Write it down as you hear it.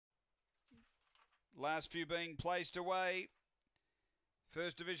Last few being placed away.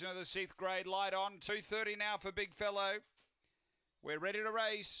 First division of the 6th grade, light on. 2:30 now for Big Fellow. We're ready to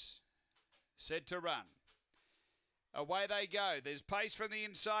race. Set to run. Away they go. There's pace from the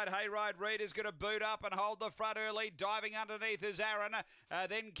inside. Hayride Reed is going to boot up and hold the front early. Diving underneath is Aaron.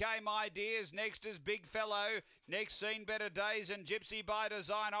 Then came Ideas. Next is Big Fellow. Next Seen Better Days and Gypsy by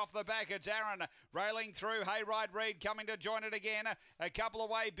Design off the back. It's Aaron railing through. Hayride Reed coming to join it again. A couple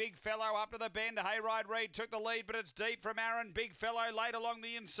away. Big Fellow up to the bend. Hayride Reed took the lead, but it's deep from Aaron. Big Fellow late along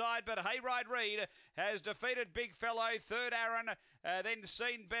the inside, but Hayride Reed has defeated Big Fellow. Third Aaron. Then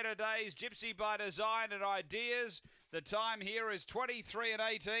Seen Better Days, Gypsy by Design and Ideas. The time here is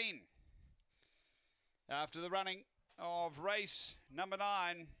 23:18. After the running of race number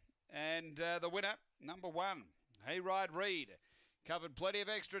 9 and the winner, number 1, Hayride Reed. Covered plenty of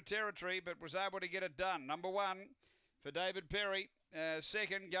extra territory but was able to get it done. Number 1 for David Perry.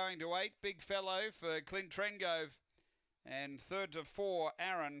 Second going to 8, Big Fellow for Clint Trengove. And third to 4,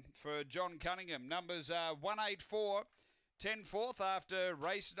 Aaron for John Cunningham. Numbers are 184, 10 fourth after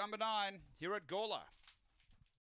race number 9 here at Gawler.